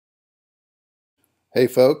Hey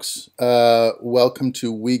folks, welcome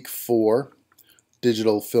to week 4,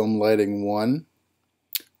 Digital Film Lighting 1.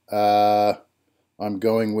 I'm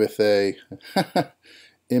going with a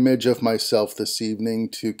image of myself this evening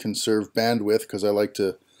to conserve bandwidth because I like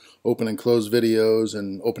to open and close videos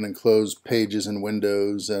and open and close pages and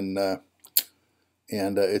windows, and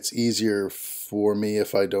it's easier for me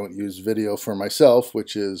if I don't use video for myself,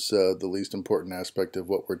 which is the least important aspect of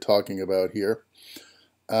what we're talking about here.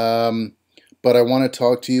 But I want to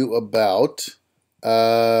talk to you about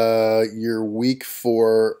your week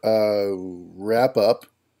 4 wrap-up,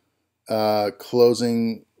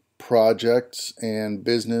 closing projects and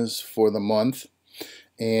business for the month,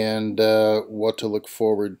 and what to look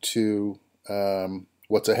forward to,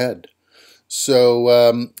 what's ahead.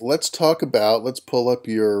 So let's pull up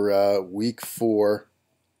your week 4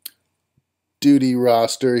 duty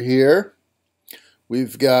roster here.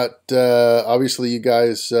 We've got, obviously you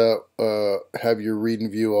guys have your read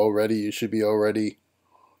and view already. You should be already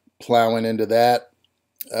plowing into that,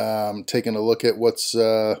 taking a look at what's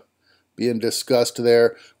being discussed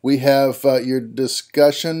there. We have your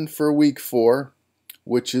discussion for week 4,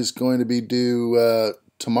 which is going to be due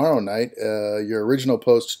tomorrow night, your original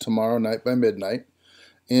post tomorrow night by midnight.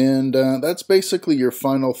 And that's basically your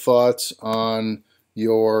final thoughts on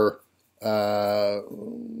your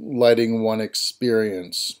lighting 1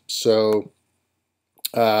 experience. So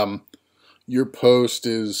your post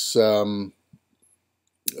is and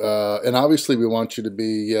obviously we want you to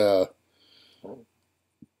be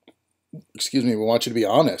we want you to be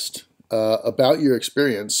honest about your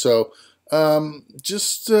experience. So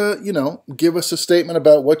just give us a statement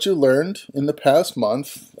about what you learned in the past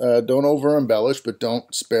month. Don't over embellish, but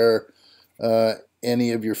don't spare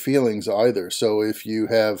any of your feelings either. So if you've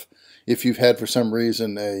had for some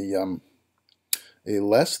reason a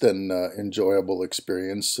less than enjoyable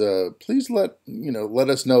experience, please let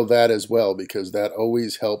us know that as well, because that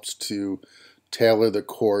always helps to tailor the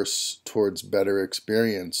course towards better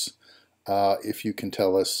experience. If you can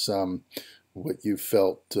tell us what you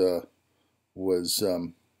felt was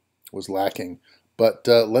lacking. But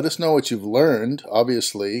let us know what you've learned,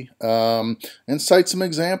 obviously, and cite some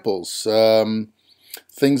examples.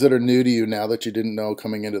 Things that are new to you now that you didn't know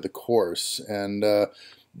coming into the course, and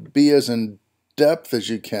be as in depth as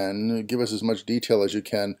you can. Give us as much detail as you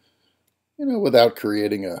can, without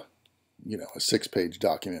creating a 6-page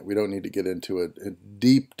document. We don't need to get into a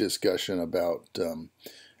deep discussion about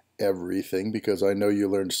everything, because I know you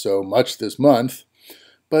learned so much this month.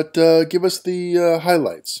 But give us the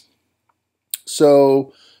highlights.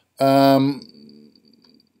 So I'm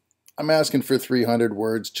asking for 300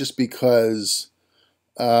 words just because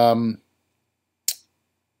I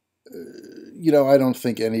don't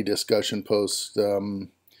think any discussion post,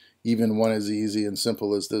 even one as easy and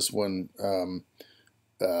simple as this one,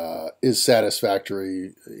 is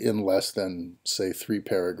satisfactory in less than, say, 3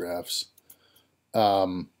 paragraphs.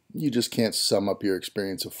 You just can't sum up your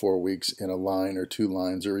experience of 4 weeks in a line or 2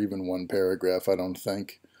 lines or even 1 paragraph, I don't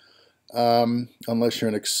think, unless you're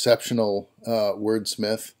an exceptional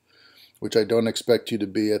wordsmith, which I don't expect you to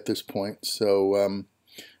be at this point. So,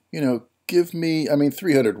 give me,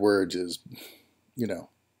 300 words is,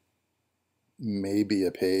 maybe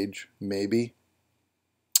a page, maybe.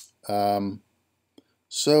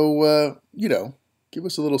 So, give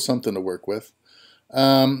us a little something to work with.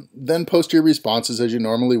 Then post your responses as you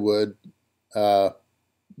normally would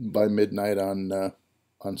by midnight on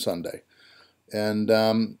Sunday.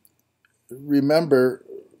 And remember,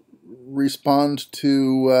 respond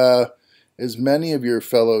to as many of your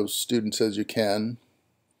fellow students as you can.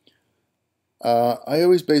 I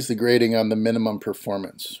always base the grading on the minimum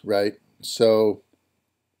performance, right? So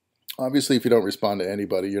obviously if you don't respond to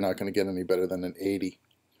anybody, you're not going to get any better than an 80.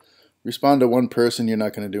 Respond to 1 person, you're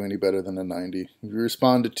not going to do any better than a 90. If you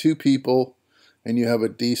respond to 2 people and you have a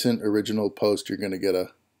decent original post, you're going to get a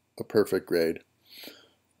perfect grade.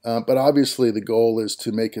 But obviously the goal is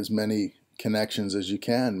to make as many connections as you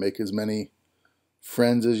can, make as many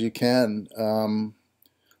friends as you can.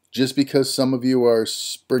 Just because some of you are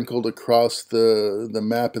sprinkled across the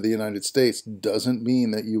map of the United States doesn't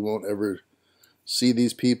mean that you won't ever see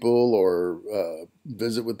these people or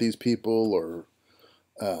visit with these people or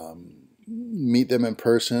meet them in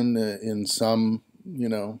person in some,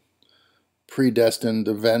 predestined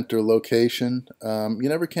event or location. You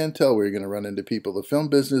never can tell where you're going to run into people. The film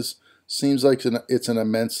business seems like it's an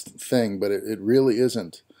immense thing, but it really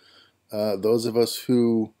isn't. Those of us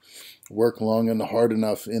who work long and hard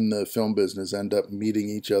enough in the film business end up meeting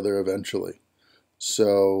each other eventually.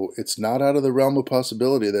 So it's not out of the realm of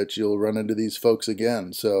possibility that you'll run into these folks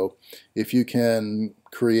again. So if you can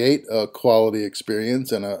create a quality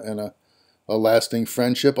experience and a lasting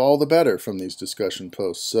friendship, all the better from these discussion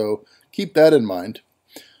posts. So keep that in mind.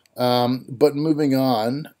 But moving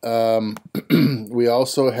on, we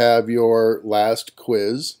also have your last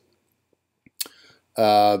quiz.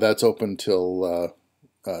 That's open till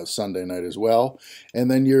Sunday night as well.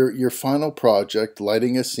 And then your final project,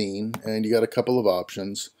 lighting a scene, and you got a couple of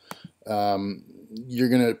options. You're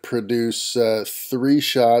going to produce 3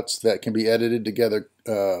 shots that can be edited together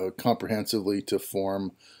comprehensively to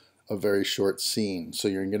form a very short scene. So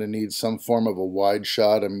you're going to need some form of a wide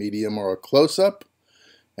shot, a medium, or a close-up,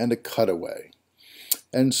 and a cutaway.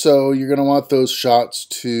 And so you're going to want those shots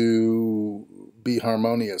to be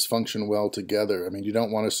harmonious, function well together. I mean, you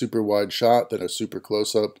don't want a super wide shot, then a super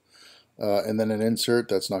close-up, and then an insert.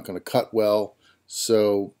 That's not going to cut well.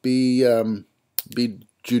 So be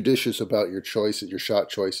judicious about your choices, your shot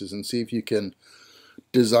choices, and see if you can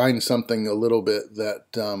design something a little bit that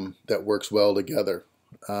that works well together.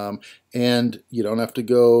 And you don't have to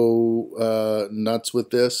go nuts with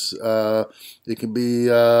this. It can be,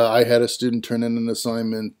 I had a student turn in an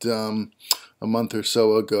assignment a month or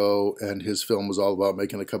so ago, and his film was all about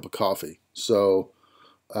making a cup of coffee. So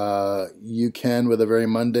you can, with a very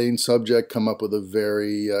mundane subject, come up with a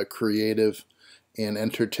very creative and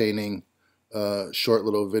entertaining short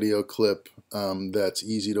little video clip that's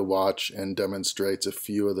easy to watch and demonstrates a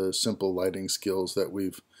few of the simple lighting skills that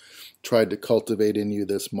we've tried to cultivate in you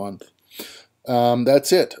this month.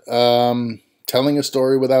 That's it. Telling a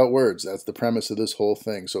story without words. That's the premise of this whole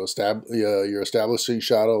thing. So your establishing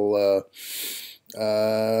shot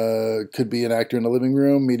could be an actor in a living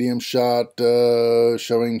room. Medium shot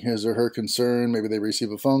showing his or her concern. Maybe they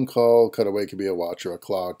receive a phone call. Cutaway could be a watch or a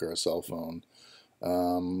clock or a cell phone.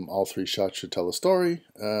 All 3 shots should tell a story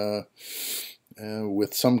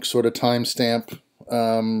with some sort of timestamp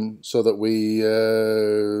so that we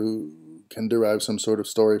can derive some sort of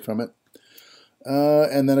story from it.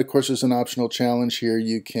 And then, of course, there's an optional challenge here.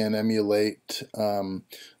 You can emulate the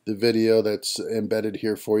video that's embedded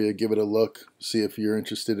here for you. Give it a look. See if you're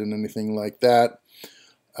interested in anything like that.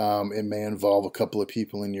 It may involve a couple of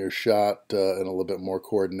people in your shot and a little bit more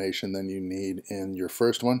coordination than you need in your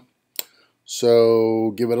first one.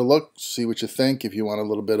 So give it a look. See what you think. If you want a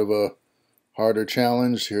little bit of a harder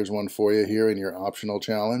challenge, here's one for you here in your optional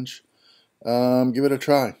challenge. Give it a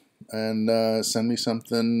try and send me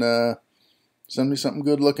something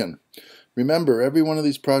good looking. Remember, every one of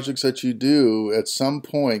these projects that you do at some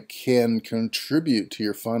point can contribute to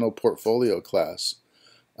your final portfolio class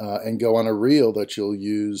and go on a reel that you'll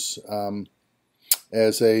use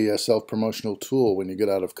as a self-promotional tool when you get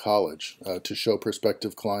out of college to show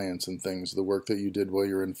prospective clients and things the work that you did while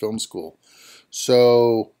you're in film school.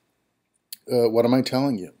 So what am I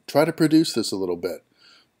telling you? Try to produce this a little bit.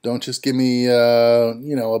 Don't just give me a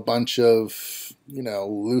bunch of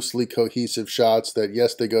loosely cohesive shots that,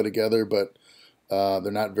 yes, they go together, but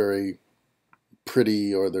they're not very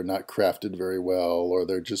pretty, or they're not crafted very well, or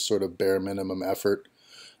they're just sort of bare minimum effort.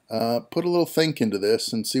 Put a little think into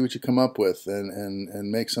this and see what you come up with,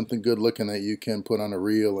 and make something good looking that you can put on a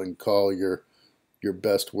reel and call your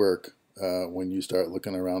best work when you start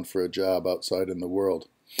looking around for a job outside in the world.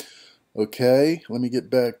 Okay, let me get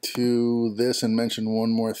back to this and mention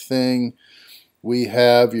one more thing. We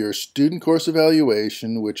have your student course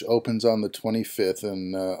evaluation, which opens on the 25th,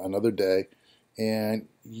 and another day, and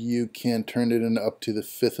you can turn it in up to the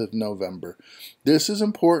 5th of November. This is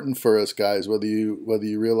important for us, guys, whether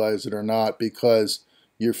you realize it or not, because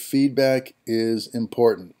your feedback is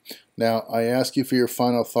important. Now, I ask you for your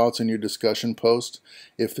final thoughts in your discussion post.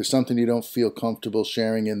 If there's something you don't feel comfortable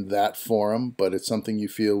sharing in that forum, but it's something you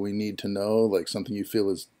feel we need to know, like something you feel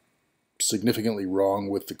is significantly wrong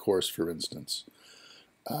with the course, for instance,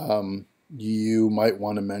 you might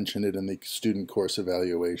want to mention it in the student course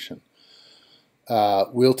evaluation.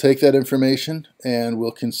 We'll take that information and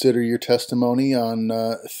we'll consider your testimony on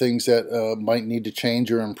things that might need to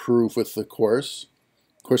change or improve with the course.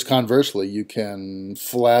 Of course, conversely, you can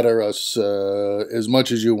flatter us as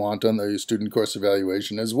much as you want on the student course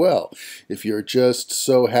evaluation as well. If you're just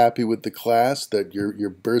so happy with the class that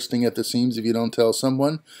you're bursting at the seams if you don't tell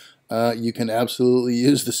someone, you can absolutely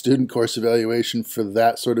use the student course evaluation for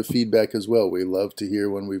that sort of feedback as well. We love to hear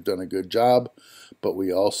when we've done a good job, but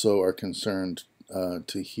we also are concerned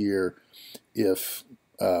to hear if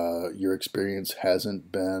your experience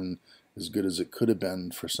hasn't been as good as it could have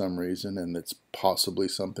been for some reason, and it's possibly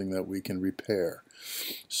something that we can repair.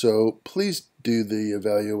 So please do the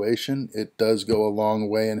evaluation. It does go a long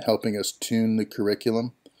way in helping us tune the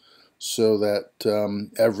curriculum so that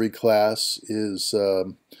every class is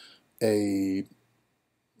a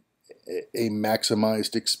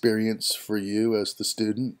maximized experience for you as the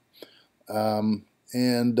student.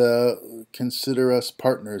 And consider us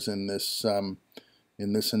partners in this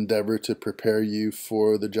endeavor to prepare you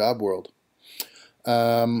for the job world.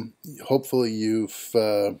 Hopefully you've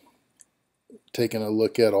taken a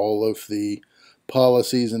look at all of the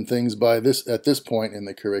policies and things at this point in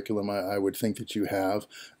the curriculum. I would think that you have.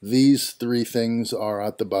 These three things are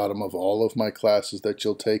at the bottom of all of my classes that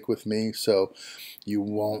you'll take with me, so you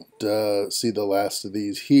won't see the last of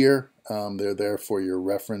these here. They're there for your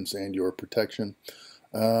reference and your protection.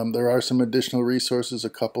 There are some additional resources, a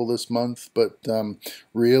couple this month, but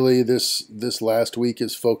really this last week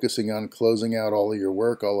is focusing on closing out all of your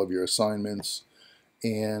work, all of your assignments,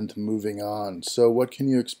 and moving on. So what can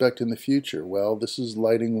you expect in the future? Well, this is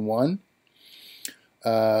lighting 1.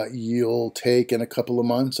 You'll take in a couple of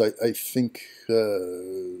months, I think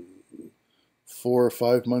 4 or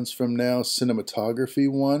 5 months from now,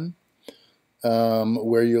 cinematography 1,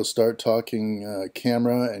 where you'll start talking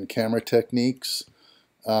camera and camera techniques,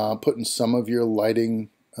 putting some of your lighting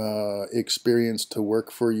experience to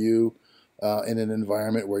work for you in an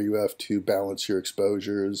environment where you have to balance your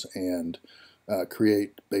exposures and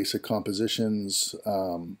create basic compositions,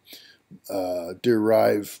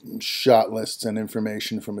 derive shot lists and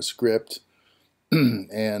information from a script,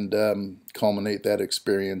 and culminate that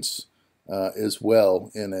experience as well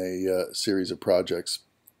in a series of projects.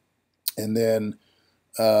 And then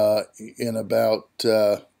in about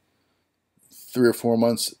 3 or 4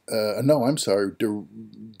 months,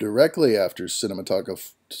 directly after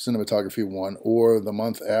cinematography 1 or the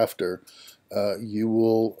month after, you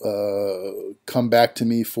will come back to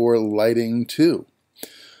me for lighting 2.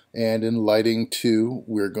 And in lighting 2,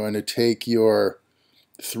 we're going to take your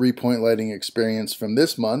 3-point lighting experience from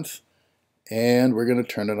this month and we're going to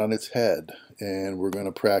turn it on its head. And we're going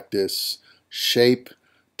to practice shape,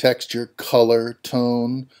 texture, color,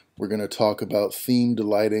 tone. We're going to talk about themed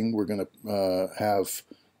lighting. We're going to have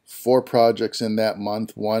 4 projects in that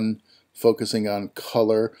month, 1 focusing on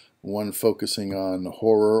color, 1 focusing on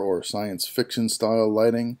horror or science fiction style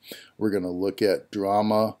lighting. We're going to look at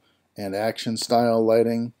drama and action style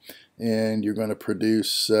lighting, and you're going to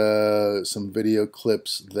produce some video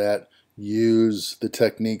clips that use the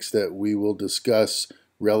techniques that we will discuss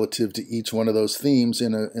relative to each one of those themes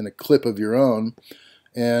in a clip of your own.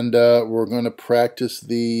 And we're going to practice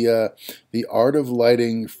the art of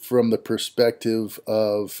lighting from the perspective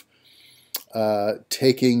of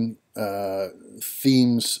taking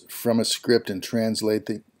themes from a script and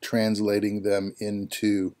translating them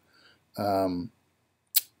into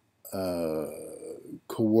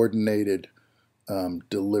coordinated,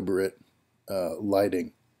 deliberate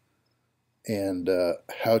lighting, and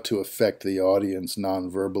how to affect the audience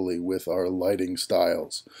non-verbally with our lighting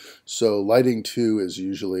styles. So lighting 2 is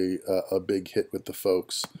usually a big hit with the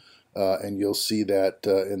folks, and you'll see that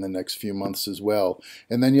in the next few months as well.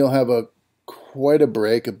 And then you'll have quite a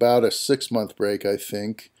break, about a 6-month break, I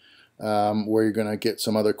think, where you're going to get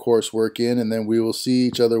some other coursework in, and then we will see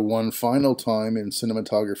each other one final time in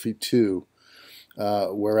cinematography 2,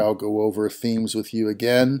 where I'll go over themes with you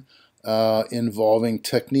again, involving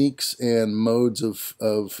techniques and modes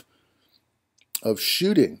of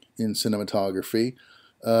shooting in cinematography,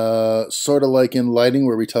 sort of like in lighting,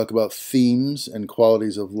 where we talk about themes and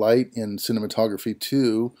qualities of light. In cinematography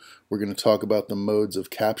 2, we're going to talk about the modes of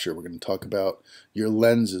capture. We're going to talk about your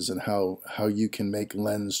lenses and how you can make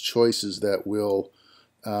lens choices that will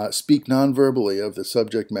speak non-verbally of the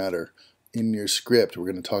subject matter in your script. We're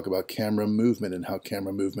going to talk about camera movement and how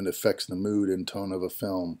camera movement affects the mood and tone of a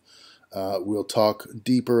film. We'll talk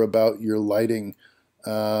deeper about your lighting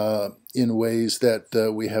in ways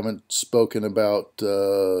that we haven't spoken about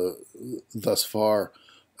thus far,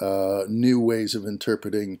 new ways of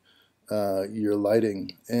interpreting your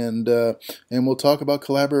lighting, and we'll talk about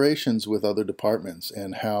collaborations with other departments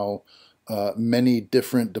and how many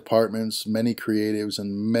different departments, many creatives,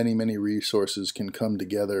 and many resources can come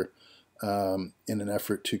together in an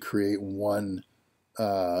effort to create one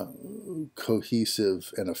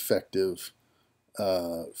cohesive and effective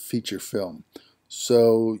feature film.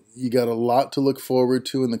 So you got a lot to look forward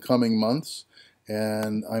to in the coming months,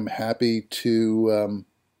 and I'm happy to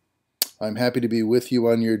be with you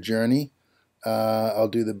on your journey. I'll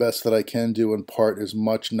do the best that I can to impart as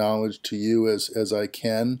much knowledge to you as I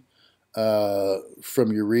can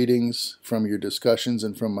from your readings, from your discussions,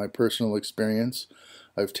 and from my personal experience.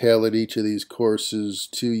 I've tailored each of these courses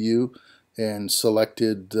to you and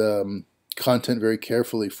selected content very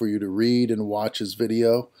carefully for you to read and watch as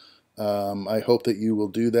video. I hope that you will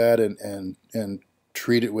do that and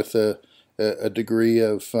treat it with a degree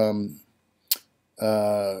of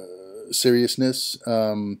uh, seriousness,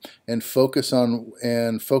 and focus on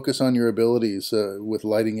your abilities with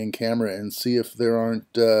lighting and camera, and see if there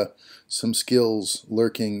aren't some skills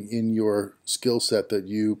lurking in your skill set that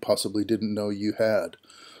you possibly didn't know you had,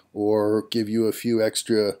 or give you a few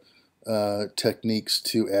extra techniques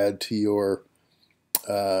to add to your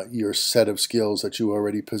set of skills that you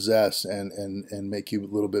already possess, and make you a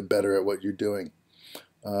little bit better at what you're doing.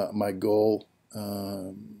 My goal,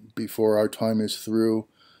 before our time is through,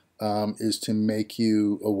 is to make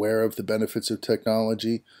you aware of the benefits of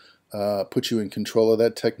technology, put you in control of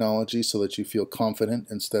that technology so that you feel confident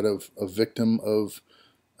instead of a victim of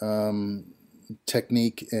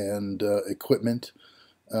technique and equipment.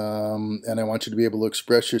 And I want you to be able to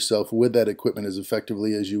express yourself with that equipment as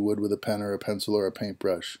effectively as you would with a pen or a pencil or a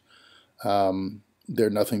paintbrush.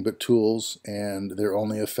 They're nothing but tools, and they're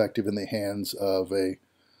only effective in the hands of a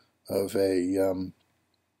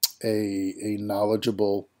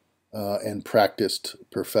knowledgeable and practiced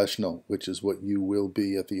professional, which is what you will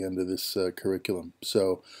be at the end of this curriculum.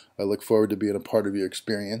 So I look forward to being a part of your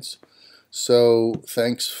experience. So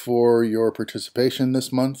thanks for your participation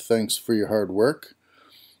this month. Thanks for your hard work.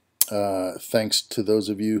 Thanks to those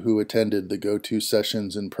of you who attended the go-to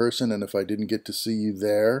sessions in person, and if I didn't get to see you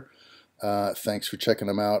there, thanks for checking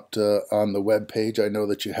them out on the web page. I know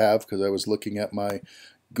that you have, because I was looking at my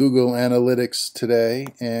Google Analytics today,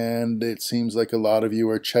 and it seems like a lot of you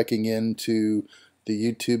are checking into the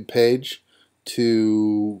YouTube page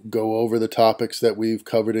to go over the topics that we've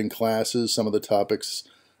covered in classes. Some of the topics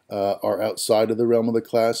are outside of the realm of the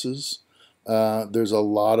classes. There's a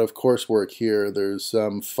lot of coursework here. There's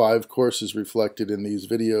 5 courses reflected in these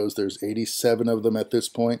videos. There's 87 of them at this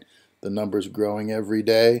point. The number's growing every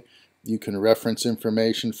day. You can reference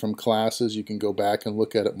information from classes. You can go back and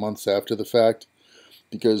look at it months after the fact,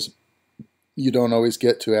 because you don't always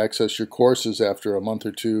get to access your courses after a month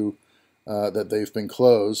or two that they've been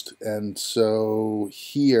closed. And so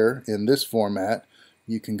here in this format,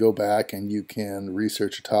 you can go back and you can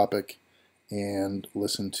research a topic and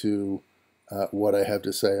listen to what I have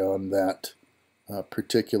to say on that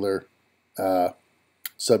particular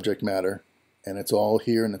subject matter. And it's all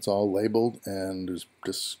here, and it's all labeled, and there's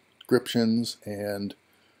descriptions, and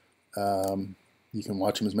you can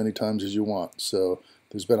watch them as many times as you want. So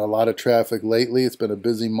there's been a lot of traffic lately. It's been a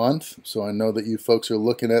busy month, so I know that you folks are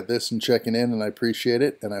looking at this and checking in, and I appreciate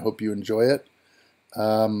it, and I hope you enjoy it.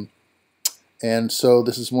 And so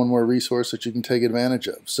this is one more resource that you can take advantage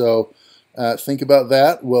of. So think about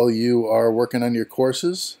that while you are working on your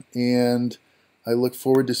courses, and I look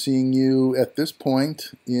forward to seeing you at this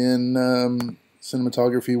point in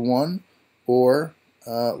Cinematography 1 or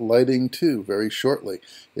Lighting 2 very shortly.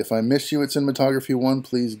 If I miss you at Cinematography 1,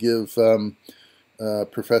 please give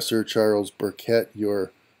Professor Charles Burkett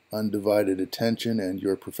your undivided attention and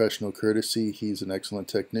your professional courtesy. He's an excellent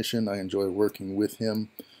technician. I enjoy working with him,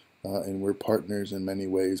 and we're partners in many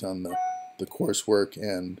ways on the coursework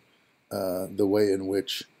and the way in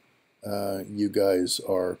which you guys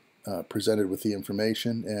are presented with the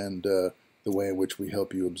information, and the way in which we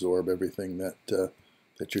help you absorb everything that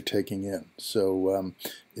you're taking in. So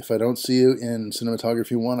if I don't see you in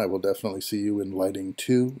Cinematography 1, I will definitely see you in Lighting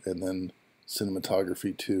 2, and then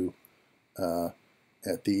Cinematography 2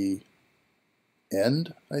 at the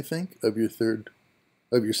end, I think, of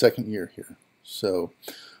your second year here. So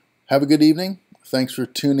have a good evening. Thanks for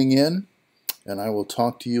tuning in, and I will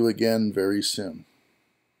talk to you again very soon.